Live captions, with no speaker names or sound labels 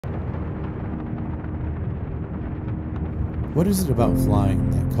What is it about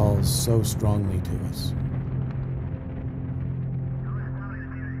flying that calls so strongly to us?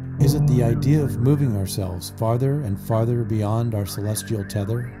 Is it the idea of moving ourselves farther and farther beyond our celestial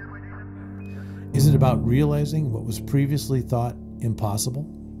tether? Is it about realizing what was previously thought impossible?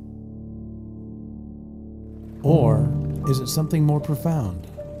 Or is it something more profound,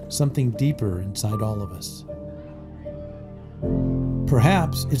 something deeper inside all of us?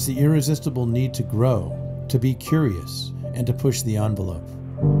 Perhaps it's the irresistible need to grow, to be curious, and to push the envelope.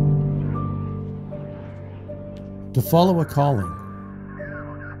 To follow a calling,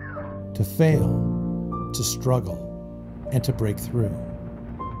 to fail, to struggle, and to break through.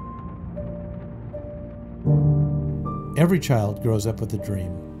 Every child grows up with a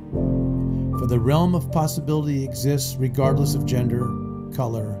dream, for the realm of possibility exists regardless of gender,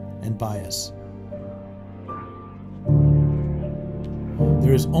 color, and bias.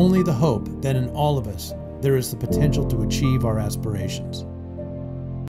 There is only the hope that in all of us there is the potential to achieve our aspirations.